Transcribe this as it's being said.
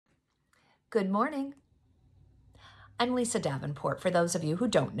Good morning. I'm Lisa Davenport, for those of you who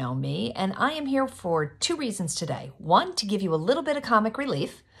don't know me, and I am here for two reasons today. One, to give you a little bit of comic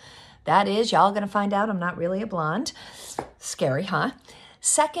relief. That is, y'all gonna find out I'm not really a blonde. Scary, huh?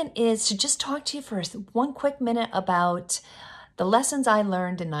 Second is to just talk to you for one quick minute about the lessons I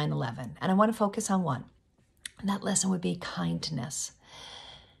learned in 9/11, and I want to focus on one. And that lesson would be kindness.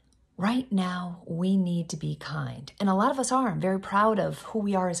 Right now, we need to be kind. And a lot of us are. I'm very proud of who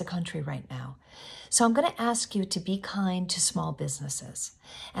we are as a country right now. So I'm going to ask you to be kind to small businesses.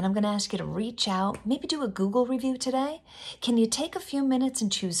 And I'm going to ask you to reach out, maybe do a Google review today. Can you take a few minutes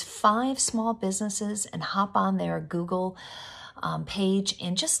and choose 5 small businesses and hop on their Google page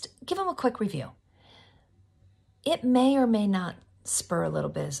and just give them a quick review? It may or may not spur a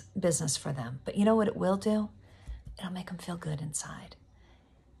little business for them, but you know what it will do? It'll make them feel good inside.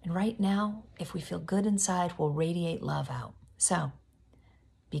 And right now, if we feel good inside, we'll radiate love out. So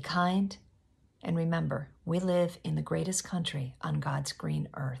be kind, and remember, we live in the greatest country on God's green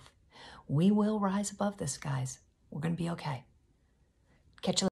earth. We will rise above this, guys. We're going to be okay. Catch you later.